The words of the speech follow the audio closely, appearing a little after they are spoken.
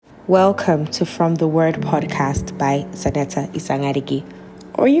Welcome to From the Word podcast by Zanetta Isangadigi,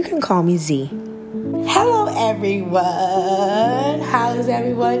 or you can call me Z. Hello everyone, how is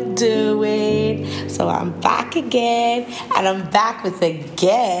everyone doing? So I'm back again, and I'm back with a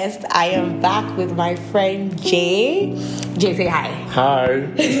guest. I am back with my friend Jhay. Jhay, say hi. Hi.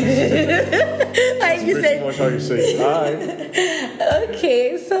 Like you said. Much how you say hi.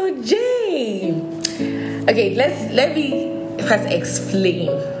 Okay, so Jhay. Okay, let me first explain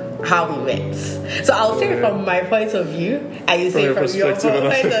how we met. So I'll say it from my point of view, and you say from your point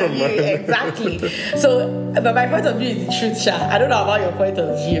of view. Exactly. So, but my point of view is the truth, Sha. I don't know about your point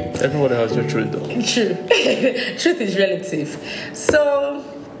of view. Everybody has your truth, though. True. Truth is relative. So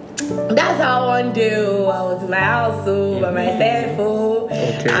that's how one day I was in my house by myself,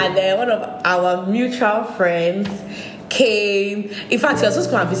 and then one of our mutual friends came. In fact, he was supposed to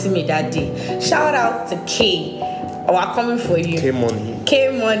come and visit me that day. Shout out to K. We're coming for you. K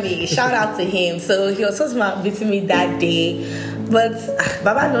Money. Shout out to him. So he was supposed to visit me that day. But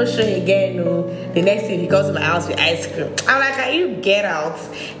Baba no show again. No. The next thing he comes to my house with ice cream. I'm like, can you get out?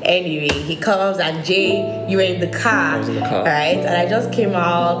 Anyway, he comes and Jay, you were in the car. I was in the car. Right? And I just came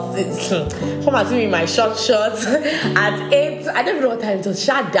out. Come and see me in my short shorts at 8. I don't know what time it was.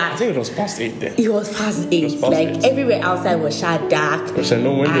 Shot dark. I think it was past 8 then. It was past 8. Everywhere outside was shot dark. Because I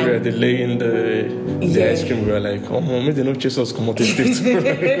know when they were delaying the ice cream, we were like, oh, maybe they don't chase us come out the street.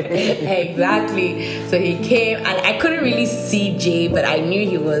 Exactly. So he came, and I couldn't really see Jay, but I knew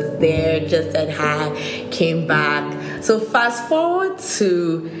he was there. Just said hi, came back. So fast forward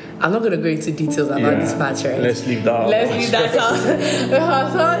to, I'm not going to go into details about this part, right? Let's leave that out.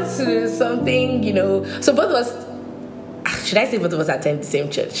 Fast forward to something, so both of us, should I say both of us attend the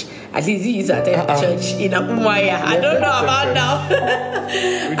same church? At least you used to attend the church in Akumaya. I don't know about now.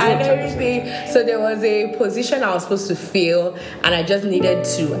 And everything. So there was a position I was supposed to fill, and I just needed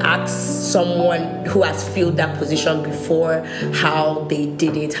to ask someone who has filled that position before how they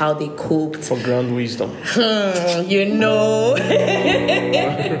did it, how they coped. For ground wisdom.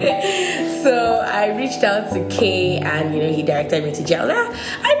 So I reached out to Kay, and he directed me to Jay.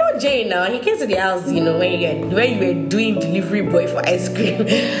 I know Jay now. He came to the house, when you were doing delivery boy for ice cream,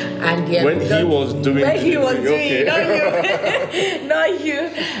 and he was doing, not you, not you.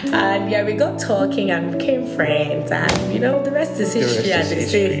 And we got talking and became friends, and the rest is history, as they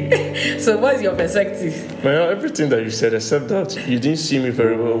say. So, what's your perspective? Well, everything that you said, except that you didn't see me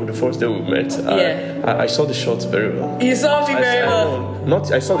very well the first day we met. I saw the shots very well. You saw me very well.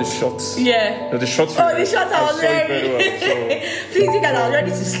 I saw the shots. Yeah. No, the shots. Oh, the shots I was very well. Please, you guys, I was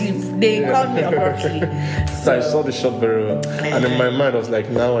ready to sleep. They called me abruptly. So I saw the shot very well, and in my mind I was like,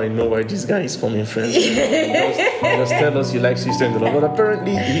 now I know why this guy is forming friends. Just tell us you like sister-in-law, but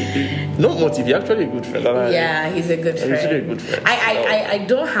apparently no motive. You're actually a good friend. He's a good friend. He's really a good friend. I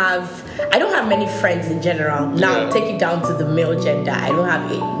don't have many friends in general. Now take it down to the male gender. I don't have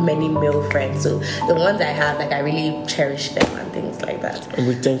many male friends, so the ones I have, I really cherish them and things like that. And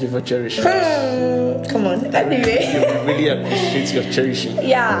we thank you for cherishing us. Come on, anyway. We really appreciate your cherishing.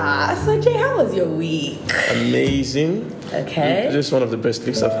 Yeah. So Jay, how was your week? Amazing. Okay. This is one of the best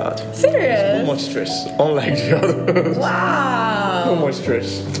weeks I've had. Serious? No more stress, unlike the others. Wow. No more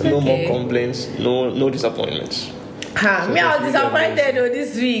stress. No more complaints. No disappointments. Me, I was disappointed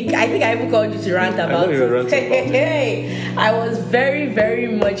this week. I think I even called you to rant about I know you were ranting about it. I was very, very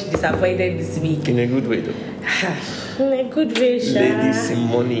much disappointed this week. In a good way, though. In a good way, Sha. Ladies in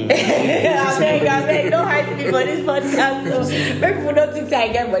money. I beg, don't hype me for this podcast. So. Maybe people don't think I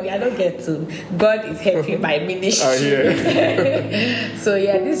get money. I don't get to. God is helping my ministry. So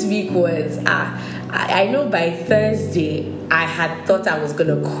this week was, I know by Thursday, I had thought I was going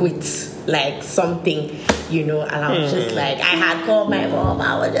to quit something, and I was just I had called my mom.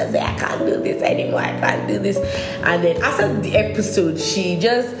 I was just I can't do this anymore. I can't do this. And then after the episode, she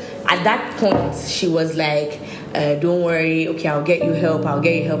just, at that point, she was like, don't worry, okay, I'll get you help. But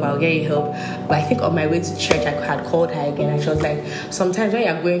I think on my way to church, I had called her again, and she was like, sometimes when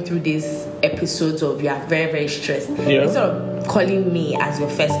you're going through these episodes of you are very, very stressed, instead of calling me as your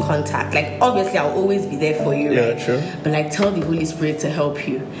first contact, obviously I'll always be there for you, right? True. But tell the Holy Spirit to help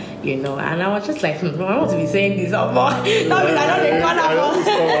you, and I was just like, I want to be saying this or more.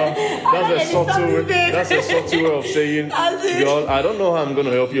 That's a subtle way of saying, girl, I don't know how I'm going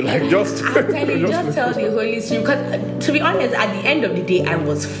to help you. Just I'm telling you, just tell the Holy Spirit. Because to be honest, at the end of the day, I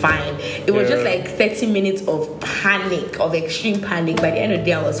was fine. It was just 30 minutes of panic, of extreme panic. By the end of the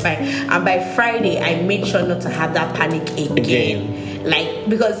day, I was fine. And by Friday, I made sure not to have that panic again.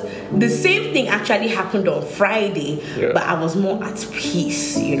 Because the same thing actually happened on Friday, but I was more at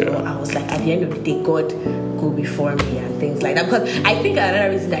peace, I was like, at the end of the day, God go before me and things like that. Because I think another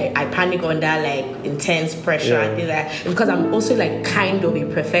reason I panic under like intense pressure and things like that, because I'm also like kind of a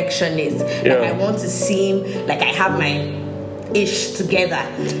perfectionist. Like I want to seem like I have my ish together.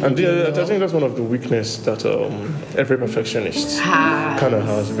 And I think that's one of the weakness that every perfectionist kind of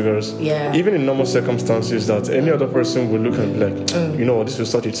has, because even in normal circumstances that any other person will look and be like, you know what, this will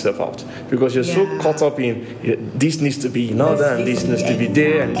sort itself out, because you're so caught up in this needs to be now that, and this needs to be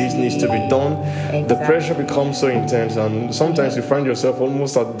there, and this needs to be done. The pressure becomes so intense, and sometimes you find yourself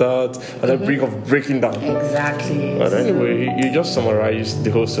almost at the brink of breaking down. Exactly. But anyway, you just summarize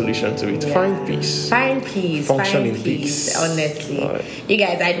the whole solution to it. Find peace. Function in peace. Honestly, you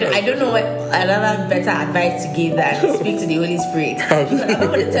guys, I don't know what another better advice to give than speak to the Holy Spirit. I'm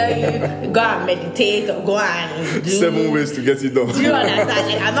not going to tell you go and meditate or go and do 7 ways to get it done. Do you understand?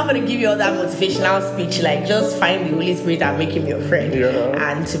 Like, I'm not going to give you all that motivational speech. Like, just find the Holy Spirit and make him your friend.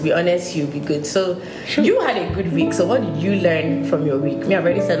 And to be honest, you'll be good. So you had a good week. So what did you learn from your week? Me, I've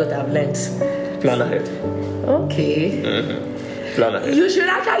already said what I've learned. Plan ahead. Okay. Plan ahead. You should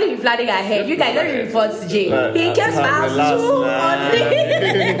actually be planning ahead. You guys don't report to Jay. He came to house 2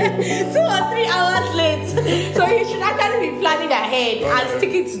 or 3 hours late. So you should actually be planning ahead and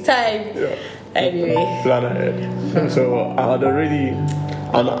sticking to time. Anyway. Plan ahead. So I had already...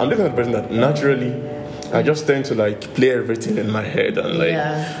 I'm the kind of person that naturally I just tend to like play everything in my head and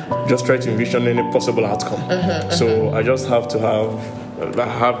like just try to envision any possible outcome. So I just have to have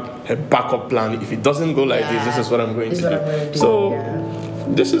a backup plan. If it doesn't go like this is what I'm going to do. So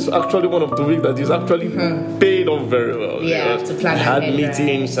this is actually one of the weeks that is actually paid off very well. To plan I had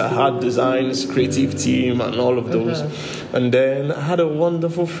meetings, I had designs, creative team, and all of those. And then I had a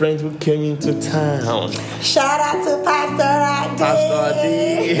wonderful friend who came into town. Shout out to Pastor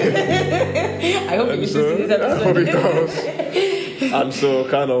Ade. I hope you listen to this episode. And so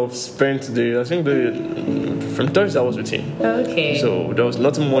kind of spent from Thursday I was with him. Okay. So there was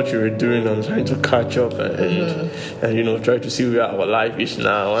nothing much we were doing. I was trying to catch up and try to see where our life is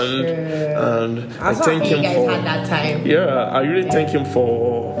now. And I thank him for that time. I really thank him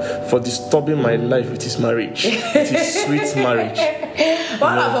for disturbing my life with his marriage, with his sweet marriage.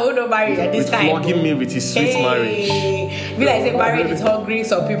 What about who don't marry at this time? Flogging me with his sweet marriage. Be like say marriage is hungry.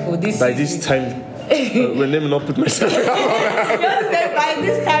 Some people by this time. When let me not put myself just say by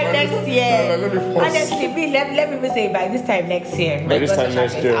this time next year. Honestly, let me say by this time next year. By this time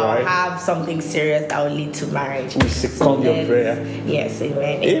next year, I'll right? have something serious that will lead to marriage. We second your prayer. Yes,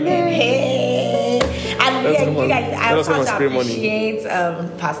 amen. Hey. And you guys, I also appreciate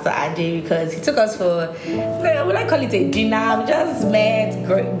Pastor Ajay because he took us for, would I call it a dinner? We just met,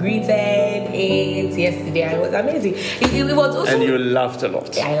 greeted, ate yesterday, and it was amazing. It was also, and you laughed a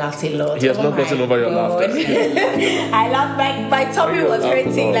lot. I laughed a lot. He has not gotten over your laughter. I laughed. My tummy was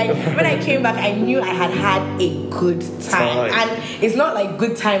hurting. Like when I came back, I knew I had a good time. And it's not like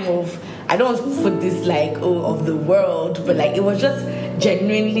good time of, I don't want to put this like of the world, but like it was just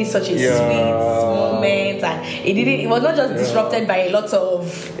genuinely such a sweet moment, and it was not just disrupted by a lot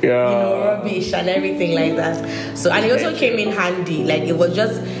of rubbish and everything like that. So and it also came in handy. Like it was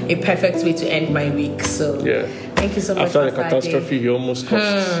just a perfect way to end my week. So thank you so much. After the catastrophe, you almost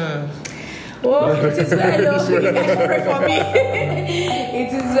cost. Oh, it is well. You guys should pray for me.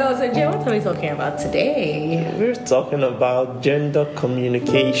 It is well. So, Jay, what are we talking about today? We're talking about gender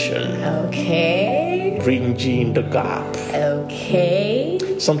communication. Okay. Bridging the gap. Okay.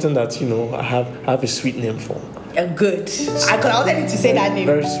 Something that I have a sweet name for. Good. I wanted to say that name.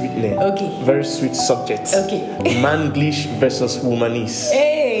 Very sweet name. Okay. Very sweet subject. Okay. Manglish versus Womanese.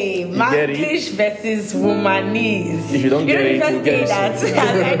 Hey, Manglish versus Womanese. If you don't get it, you get that.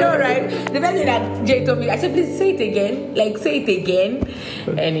 I know, right? The first thing that Jay told me, I said, please say it again. Like, say it again.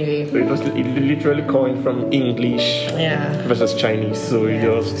 Anyway. So it was literally coined from English versus Chinese. So we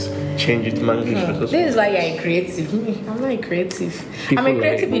just change it Manglish versus. This is why you're a creative. I'm not a creative. I'm a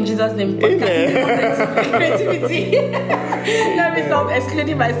creative in Jesus' name. Podcast. Creativity. Let me stop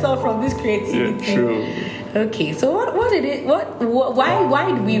excluding myself from this creativity. Yeah, true. Okay, so what did it? Why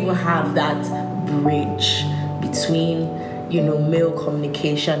do we even have that bridge between male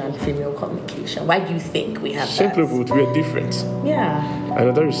communication and female communication? Why do you think we have that? Simply put, we are different. Yeah.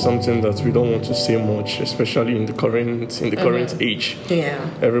 And that is something that we don't want to say much, especially in the current age. Yeah.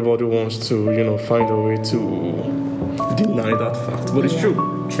 Everybody wants to find a way to deny that fact, but it's true.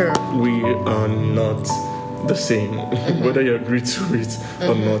 True. We are not the same, whether you agree to it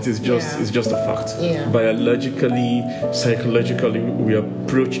or not. It's just a fact. Biologically, psychologically, we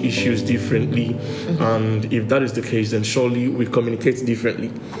approach issues differently, and if that is the case, then surely we communicate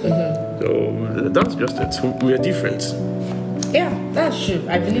differently. So that's just it. We are different. Yeah, that's true.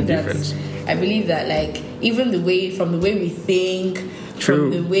 I believe that I believe that, like, even from the way we think,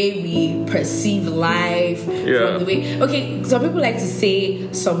 from the way we perceive life, from the way... Okay, some people like to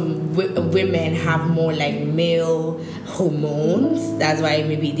say some women have more, like, male hormones. That's why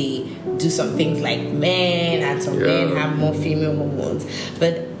maybe they do some things like men, and some men have more female hormones.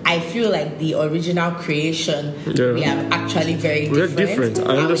 But I feel like the original creation, we are actually very different. We're different.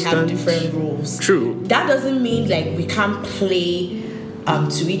 I understand. We have different rules. True. That doesn't mean, like, we can't play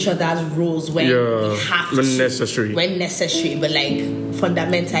to each other's roles when we have to. When necessary, but, like,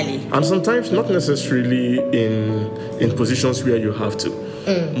 fundamentally. And sometimes not necessarily in positions where you have to.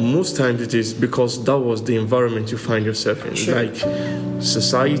 Most times it is because that was the environment you find yourself in. Sure. Like,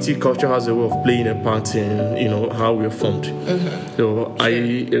 society, culture has a way of playing a part in, you know, how we're formed. So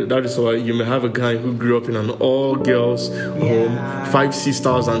that is why you may have a guy who grew up in an all-girls home, 5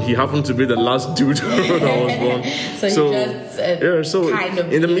 sisters, and he happened to be the last dude that was born. So kind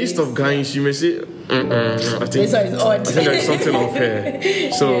of in the midst of guys, you may say, I think there's something unfair.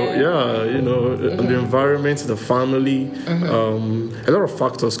 So you know, the environment, the family, a lot of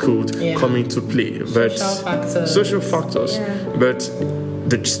factors could come into play, but social factors. But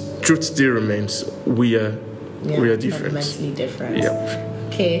the truth still remains: we are different. Fundamentally different. Yeah.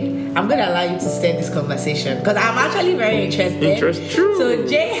 Okay, I'm going to allow you to start this conversation because I'm actually very interested. True. So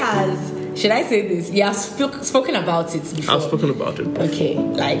Jhay has. Should I say this? You have spoken about it before. I've spoken about it before. Okay,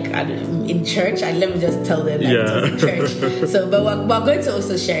 like in church, and let me just tell them that it was in church. So, but we're going to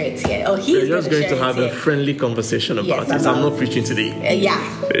also share it here. Oh, he's just going to have a friendly conversation about it. I'm not preaching today.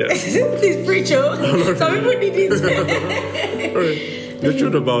 Please preach. Some people need it. Right. The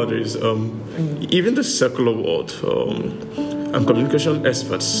truth about it is, even the secular world, and communication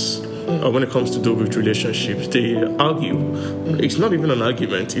experts, when it comes to do with relationships, they argue. It's not even an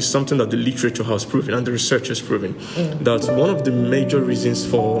argument. It's something that the literature has proven and the research has proven that one of the major reasons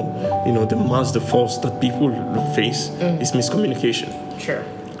for, you know, the mass divorce that people face is miscommunication. Sure.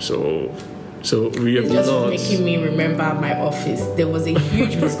 So we have just making me remember my office. There was a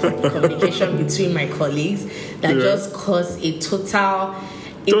huge miscommunication between my colleagues that just caused a total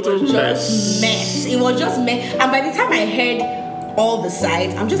mess. It was just mess. And by the time I heard all the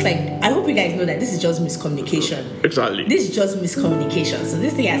sides, I'm just like, I hope you guys know that this is just miscommunication. Exactly. This is just miscommunication. So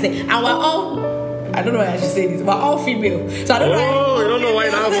this thing I say, and we're all, I don't know why I should say this, we're all female. So I don't know. I don't know why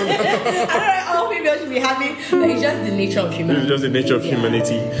it happened. I don't know why all female should be having, but it's just the nature of humanity. It's just the nature of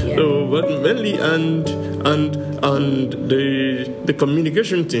humanity. Yeah. So, but mainly, and the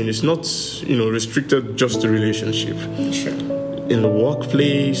communication thing is not, you know, restricted just to relationship. Sure. In the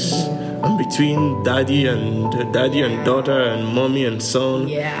workplace, and between daddy and daughter, and mommy and son,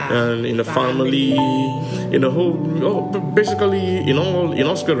 and in the family, in the whole, basically in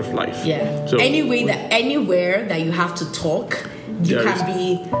all sphere of life. Yeah. So anywhere that you have to talk, you can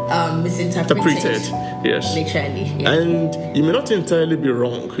be misinterpreted. Yes. Literally. Yeah. And you may not entirely be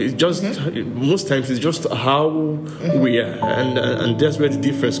wrong. It's just most times it's just how we are, and that's where the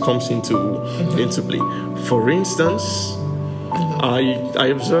difference comes into play. For instance, I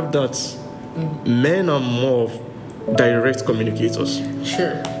observed that men are more direct communicators.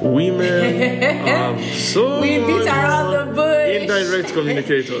 Sure. Women are so we beat around the bush. Indirect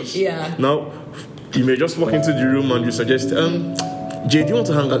communicators. Yeah. Now, you may just walk into the room and you suggest, Jay, do you want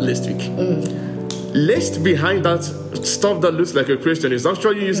to hang out next week? Laced behind that stuff that looks like a question is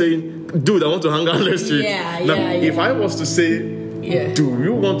actually you saying, dude, I want to hang out next week. If I was to say, do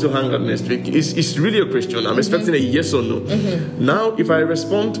you want to hang out next week? It's really a question. I'm expecting a yes or no. Now, if I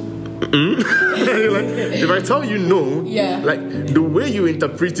respond, if I tell you no, like the way you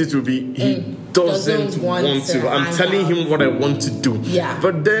interpret it will be he doesn't want to. I'm telling him what I want to do.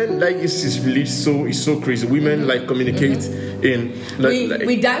 But then, like, it's really so crazy. Women like communicate in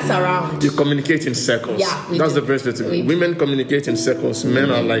we dance around. You communicate in circles. That's the best way to be. Women communicate in circles. Men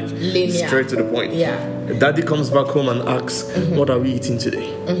are like linear, straight to the point. Daddy comes back home and asks, "What are we eating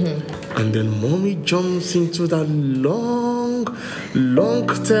today?" And then mommy jumps into that long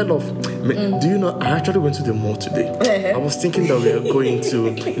tale of, do you know, I actually went to the mall today. I was thinking that we are going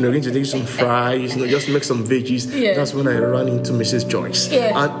to take some fries, just make some veggies. That's when I ran into Mrs. Joyce.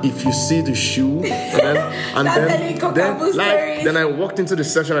 And if you see the shoe, then I walked into the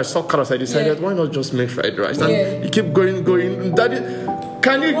section, I saw carrots, I decided, why not just make fried rice? And you keep going, Daddy,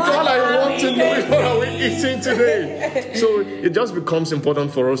 can you all I want to know is what are we eating today? So it just becomes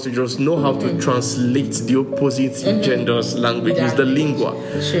important for us to just know how to translate the opposite genders' languages, the lingua.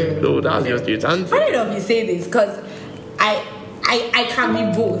 Sure. So that's just it. And funny enough you say this, because I can be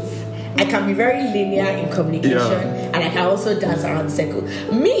both. I can be very linear in communication, and I can also dance around the circle.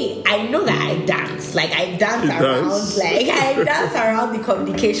 Me, I know that I dance. Like I dance around the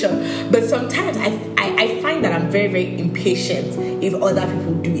communication. But sometimes I find that I'm very, very impatient if other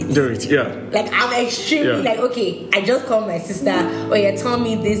people do it. Like I'm extremely like, okay, I just called my sister. Oh yeah, tell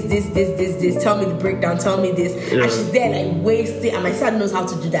me this. Tell me the breakdown. Tell me this. And she's there like wasting. And my sister knows how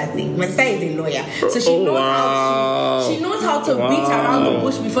to do that thing. My sister is a lawyer, so she knows how to beat around the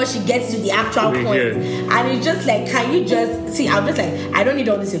bush before she gets to the actual point. And it's just like, can you just see? I'm just like, I don't need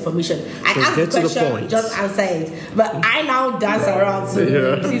all this information. I ask the question, just answer it. But I now dance around. So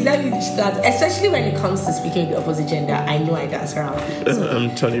please let me start, especially when it comes to speaking the opposite gender. I know I dance around. So.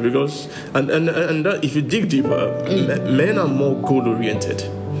 I'm telling you, because and that, if you dig deeper, men are more goal oriented.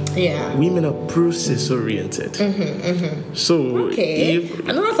 Yeah. Women are process oriented. So if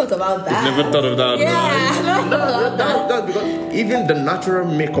I never thought about that. You've never thought of that. Yeah, I never thought about that. That's because even the natural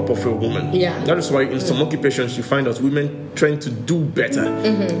makeup of a woman. Yeah. That is why in some occupations you find out women trying to do better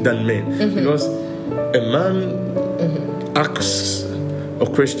than men. Because a man asks a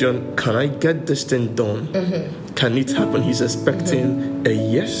question, can I get this thing done? Can it happen? He's expecting a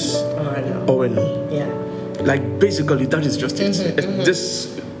yes or a no. Yeah. Like basically that is just it.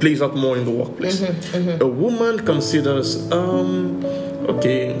 This plays out more in the workplace. A woman considers,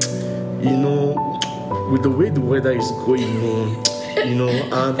 okay, you know, with the way the weather is going on, you know,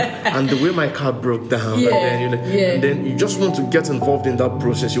 and the way my car broke down, and then you just want to get involved in that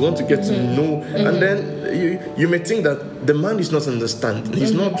process. You want to get to know, and then you may think that the man is not understanding.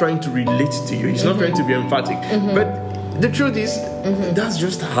 He's not trying to relate to you. He's not trying to be emphatic, but. The truth is, that's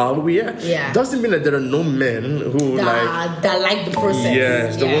just how we are. Yeah. Doesn't mean that there are no men who that like the process.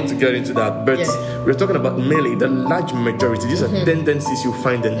 Yes, they want to get into that. But we're talking about mainly the large majority. These are tendencies you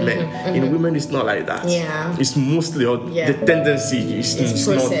find in men. In women, it's not like that. Yeah. It's mostly the tendency is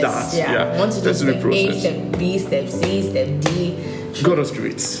not that. Yeah. Want to do step A, step B, step C, step D. Go to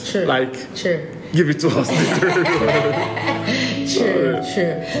streets. Sure. Give it to us.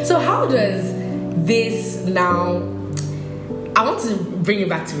 Sure. So how does this now? I want to bring it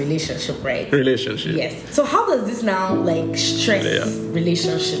back to relationship, right? Relationship. Yes. So how does this now stress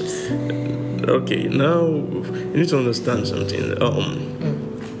relationships? Okay, now you need to understand something.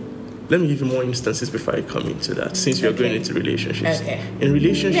 Let me give you more instances before I come into that, since we are going into relationships. Okay. In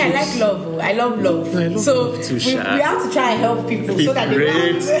relationships... Yeah, I like love. I love love. I love love too, we have to try and help people so that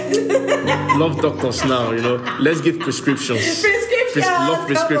they love doctors now, you know. Let's give prescriptions. Love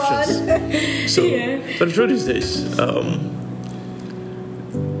prescriptions. But the truth is this.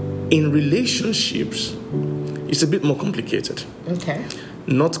 In relationships, it's a bit more complicated. Okay.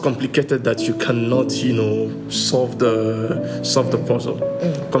 Not complicated that you cannot, solve the puzzle.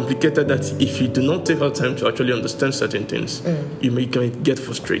 Complicated that if you do not take our time to actually understand certain things, you may get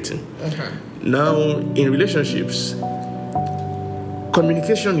frustrating. Now, in relationships,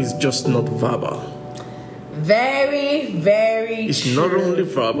 communication is just not verbal. Very, very It's true. not only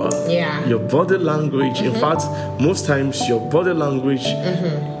verbal. Yeah. Your body language, in fact, most times your body language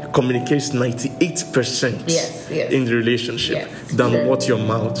communicates 98% in the relationship than what your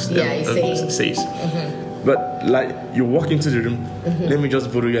mouth says. But like you walk into the room, let me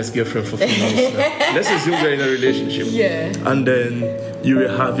just borrow your girlfriend for 4 months now. Let's assume we're in a relationship. And then you were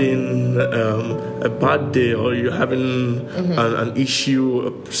having a bad day, or you're having an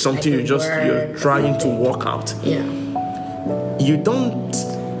issue, something you're trying to work out. You don't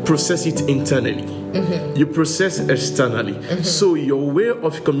process it internally. You process externally. So your way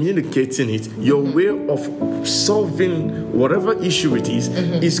of communicating it, your way of solving whatever issue it is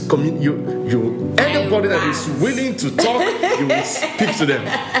anybody that is willing to talk, you will speak to them.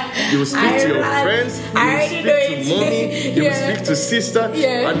 You will speak to your friends, you will speak to mommy, you will speak to sister,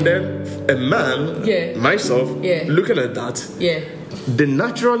 and then a man, myself, looking at that, the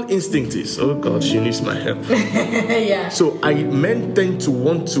natural instinct is, oh God, she needs my help. So men tend to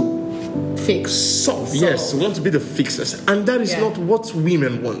want to solve. Yes, want to be the fixers, and that is not what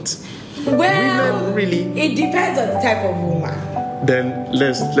women want. Well, women really. It depends on the type of woman. Then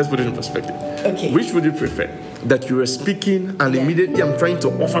let's put it in perspective. Okay. Which would you prefer? That you are speaking and immediately I'm trying to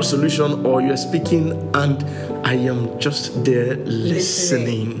offer a solution, or you are speaking and I am just there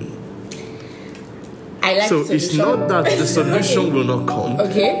listening? I like so it's not that the solution will not come.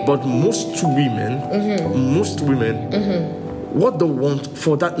 But most women, what they want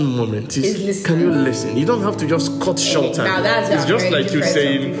for that moment is can you listen? You don't have to just cut short time. It's just like you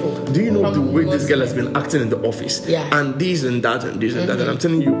saying, do you know the way this girl has been acting in the office? And this and that and this and that. And I'm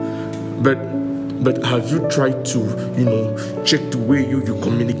telling you, but have you tried to, check the way you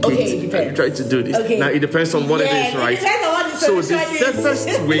communicate? Have you tried to do this? Now it depends on what it is, right? It depends on what the So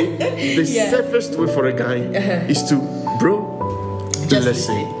the safest way for a guy is to, bro, just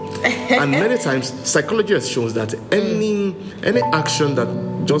listen. And many times, psychology has shown that any action that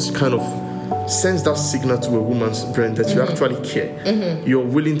just kind of sends that signal to a woman's brain that you actually care, you're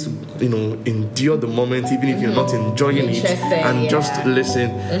willing to, endure the moment, even if you're not enjoying it, and just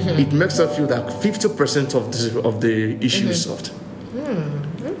listen. It makes her feel that 50% of the issue is solved.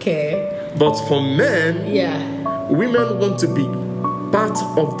 Okay. But for men, women want to be part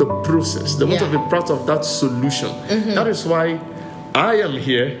of the process. They want to be part of that solution. That is why I am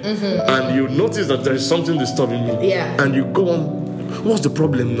here, and you notice that there is something disturbing me, and you go on. What's the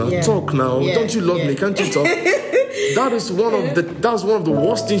problem now? Talk now. Don't you love me? Can't you talk? That's one of the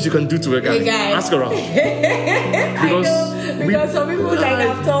worst things you can do to a guy. Ask around. Because some people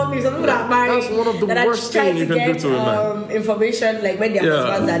have told me, some people are married. That's one of the worst things you can do to a man. Information like when their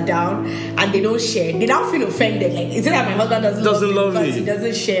husbands are down and they don't share, they now feel offended. Like, is it that my husband doesn't love me because he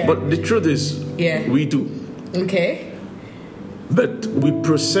doesn't share? But the truth is, we do. Okay. But we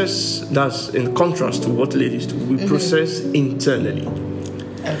process, that's in contrast to what ladies do, we process internally.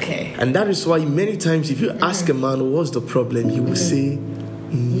 Okay. And that is why many times if you ask a man what's the problem, he will say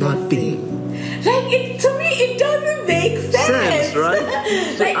nothing. Like, to me, it doesn't make sense.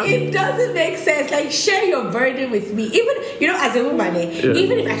 Right? It doesn't make sense. Like, share your burden with me. Even, as a woman,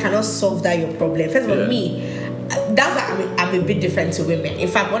 even if I cannot solve that your problem, first of all, me, that's why I'm a bit different to women. In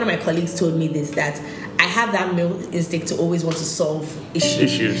fact, one of my colleagues told me this, that I have that male instinct to always want to solve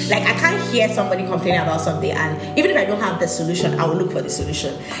issues. Like, I can't hear somebody complaining about something, and even if I don't have the solution, I will look for the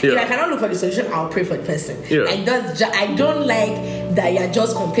solution. If I cannot look for the solution, I'll pray for the person. Like, I don't like that you're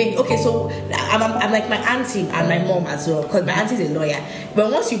just complaining. Okay, so I'm like my auntie and my mom as well, because my auntie is a lawyer.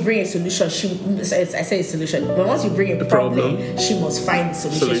 But once you bring a solution, but once you bring a problem, she must find the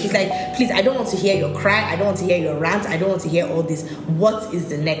solution. She's like, please, I don't want to hear your cry, I don't want to hear your rant, I don't want to hear all this. What is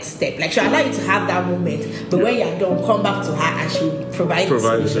the next step? Like, she'll allow you to have that moment, but when you're done, come back to her and she'll provide the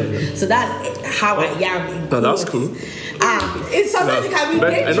solution. So that's how I am. That's cool. Sometimes it can be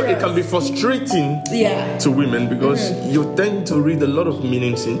dangerous. I know it can be frustrating to women because you tend to read a lot of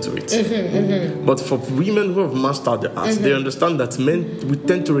meanings into it. But for women who have mastered the art, they understand that men, we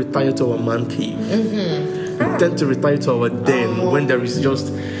tend to retire to our man cave. We tend to retire to our den when there are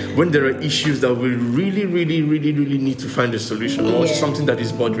issues that we really, really, really, really need to find a solution or something that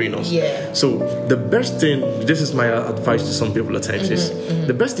is bothering us. So the best thing, this is my advice to some people at times, is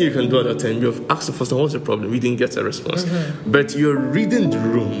the best thing you can do at that time, you have asked the first time, what's the problem? We didn't get a response. But you're reading the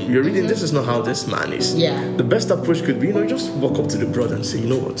room. You're reading, this is not how this man is. The best approach could be, just walk up to the brother and say, you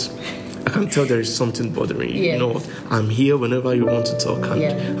know what? I can tell there is something bothering you. You know what? I'm here whenever you want to talk,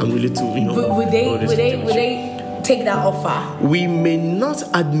 and I'm really to, Would they take that offer? We may not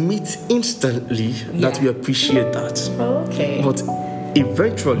admit instantly that we appreciate that. Okay. But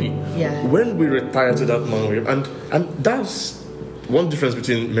eventually, when we retire to that man, and that's one difference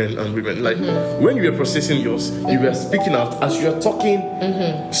between men and women. Like when you are processing yours, you are speaking out as you are talking.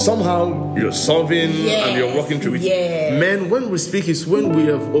 Somehow you're solving and you're working through it. Men, when we speak, is when we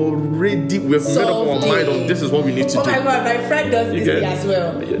have made up our mind on this is what we need to do. Oh my God, my friend does this thing as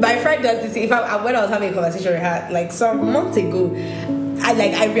well. My friend does this thing. When I was having a conversation with her like some months ago,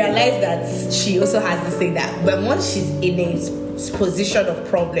 I realized that she also has this thing that when once she's in a position of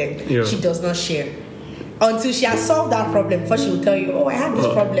problem, she does not share. Until she has solved that problem, before she will tell you, I had this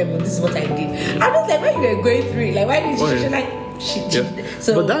problem and this is what I did. I'm just like, when you were going through it, like, why did she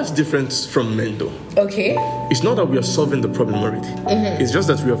So, but that's different from men though. Okay. It's not that we are solving the problem already. It's just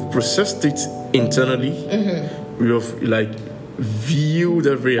that we have processed it internally. We have viewed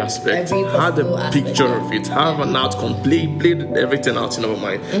every aspect, had a picture of it, have an outcome, played everything out in our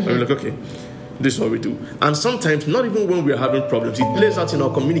mind. And we're like, okay, this is what we do. And sometimes, not even when we are having problems, it plays out in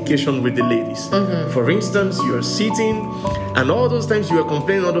our communication with the ladies. For instance, you are sitting, and all those times you were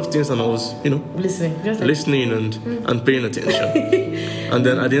complaining all those things, and I was, listening and paying attention. And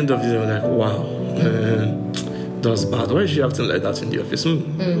then at the end of the day, I'm like, wow, that's bad. Why is she acting like that in the office?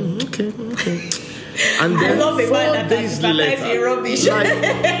 Okay. And then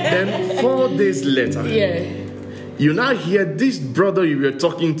 4 days later, you now hear this brother you were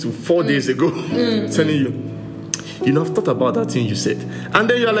talking to 4 days ago telling you, I've thought about that thing you said. And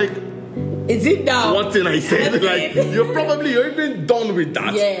then you're like, is it now? What thing I said? Like, you're even done with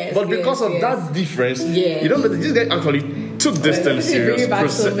that. But because of that difference, you don't know that this guy actually took this thing serious.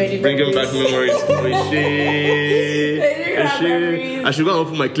 Bringing back memories. I should go and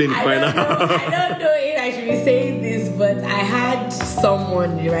open my clinic by now. I don't know if I should be saying this, but I had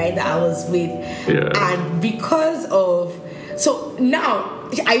someone, that I was with. And because of... So now,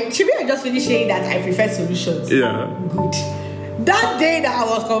 I just finished saying that I prefer solutions. Good. That day that I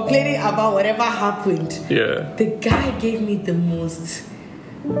was complaining about whatever happened, the guy gave me the most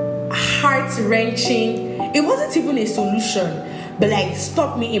heart-wrenching. It wasn't even a solution, but like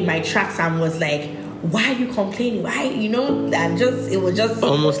stopped me in my tracks and was like, why are you complaining? Why, and it was just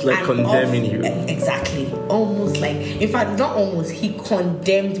almost like condemning you. Exactly. Almost like, in fact, not almost, he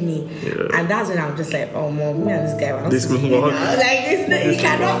condemned me. And that's when I'm just like, oh, mom, me and this guy, this will work. Like, it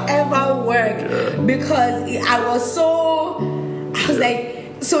cannot ever work. Because I was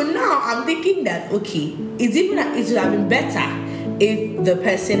like, so now I'm thinking that, okay, it would have been better if the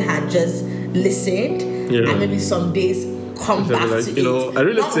person had just listened and maybe some days come back like, to it. I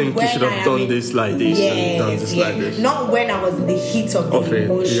really think you should have done this like this and done this like this. Not when I was in the heat of the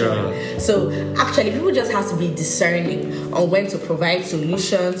emotion. So actually, people just have to be discerning on when to provide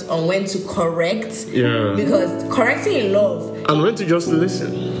solutions, on when to correct. Because correcting in love. And when to just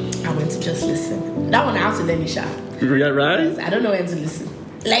listen. And when to just listen. That one I have to learn, Isha. Yeah, right? I don't know when to listen.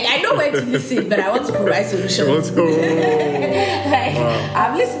 Like, I know when to listen, but I want to provide solutions.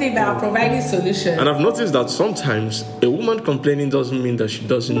 I'm listening, but I'm providing solutions. And I've noticed that sometimes a woman complaining doesn't mean that she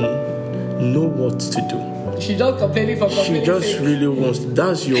doesn't know what to do. She's just complaining for complaining. She just really wants.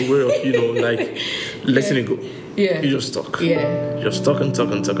 That's your way of, like, letting it go. Yeah. You just talk. Yeah. You just talk and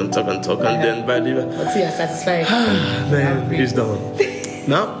talk and talk and talk and talk, and then by the until you're satisfied. Man, it's done.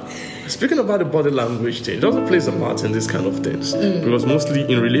 Now, speaking about the body language thing, it also plays a part in this kind of things. Because mostly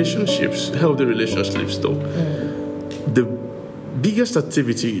in relationships, healthy relationships though, the biggest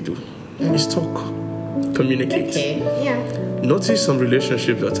activity you do is talk, communicate. Okay, yeah. Notice some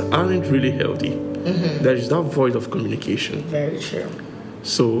relationships that aren't really healthy. There is that void of communication. Very true.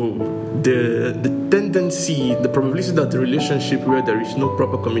 So the tendency, the probability that the relationship where there is no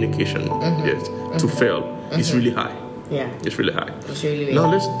proper communication yet to fail is really high. Yeah. It's really high. It's really now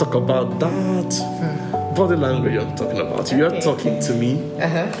let's talk about that body language I'm talking about. You are talking to me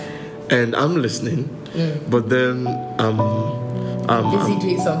and I'm listening, but then I'm busy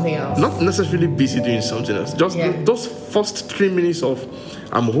doing something else. Not necessarily busy doing something else. Just those first 3 minutes of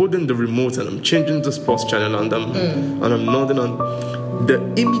I'm holding the remote and I'm changing the sports channel and I'm nodding on. The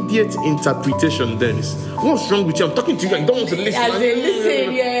immediate interpretation then is, what's wrong with you? I'm talking to you and you don't want to listen. As they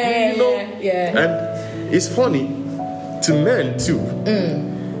listen, And it's funny, to men too,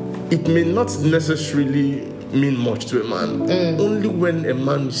 it may not necessarily mean much to a man. Only when a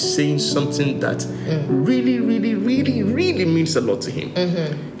man is saying something that really, really, really, really means a lot to him.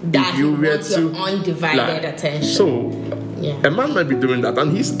 That you were to your undivided attention. So a man might be doing that,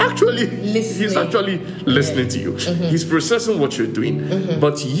 and he's actually listening to you. He's processing what you're doing.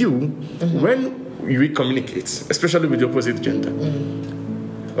 But you, when you communicate, especially with the opposite gender,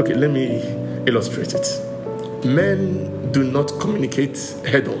 okay, let me illustrate it. Men do not communicate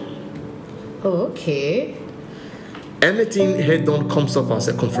head on. Oh, okay. Anything head on comes off as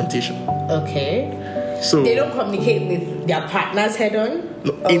a confrontation. Okay. So they don't communicate with their partners head on?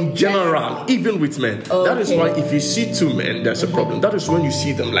 No, in general, even with men. Okay. That is why if you see two men, there's a problem. That is when you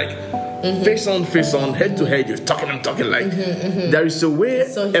see them like face on, head to head, you're talking like there is a way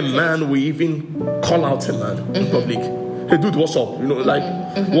a man will even call out a man in public. Hey dude, what's up?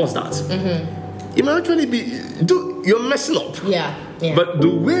 What's that? It might actually be, dude, you're messing up. Yeah. But the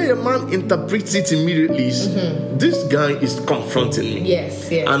way a man interprets it immediately is, this guy is confronting me.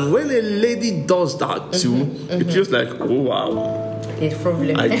 Yes. And when a lady does that too, it feels like, oh wow. It's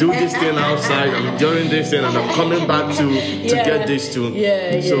problem. I do this thing outside, I'm doing this thing, and I'm coming back to get this too.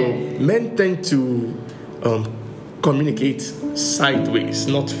 So men tend to communicate sideways,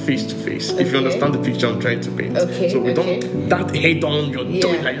 not face to face. If you understand the picture I'm trying to paint. So we don't that head on, you're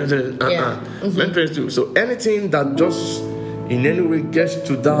doing like that. Men tend to. So anything that just in any way gets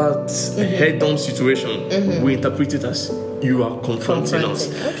to that head on situation, we interpret it as you are confronting us.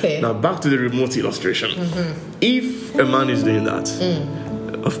 Okay. Now back to the remote illustration. If a man is doing that,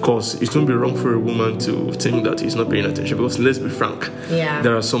 of course, it won't be wrong for a woman to think that he's not paying attention, because let's be frank,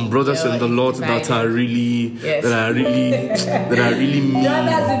 there are some brothers in the Lord that are really mean. Brothers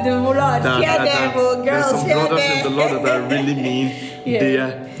in the Lord, fear them, girls, some brothers in the Lord that are really mean.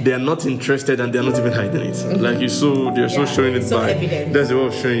 They are not interested and they are not even hiding it. Like they're so showing it by evident. That's the way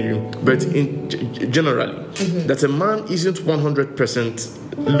of showing you. But generally, that a man isn't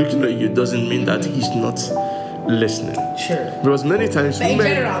 100% looking at you doesn't mean that he's not listening. Sure. Because many times but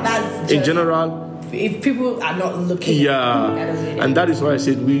women, in general, if people are not looking, and that is why I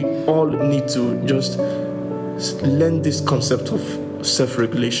said we all need to just learn this concept of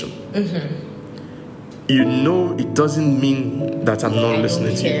self-regulation. It doesn't mean that I'm not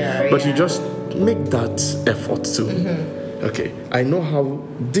listening to you, but you just make that effort to okay, I know how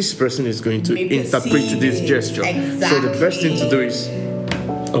this person is going to interpret this gesture. Exactly. So the best thing to do is,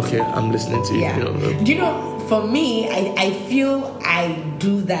 okay, I'm listening to you. Yeah. You know, for me, I feel I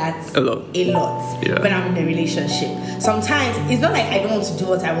do that a lot when I'm in a relationship. Sometimes it's not like I don't want to do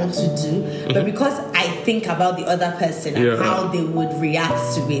what I want to do, but because I think about the other person and how they would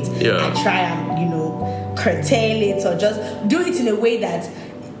react to it, I try and, curtail it or just do it in a way that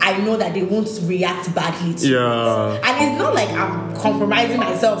I know that they won't react badly to it. And it's not like I'm compromising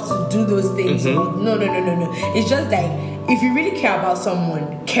myself to do those things. No. It's just like, if you really care about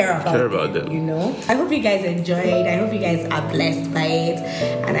someone, care about them. I hope you guys enjoyed. I hope you guys are blessed by it.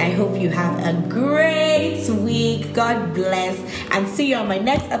 And I hope you have a great week. God bless. And see you on my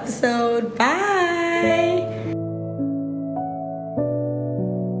next episode. Bye.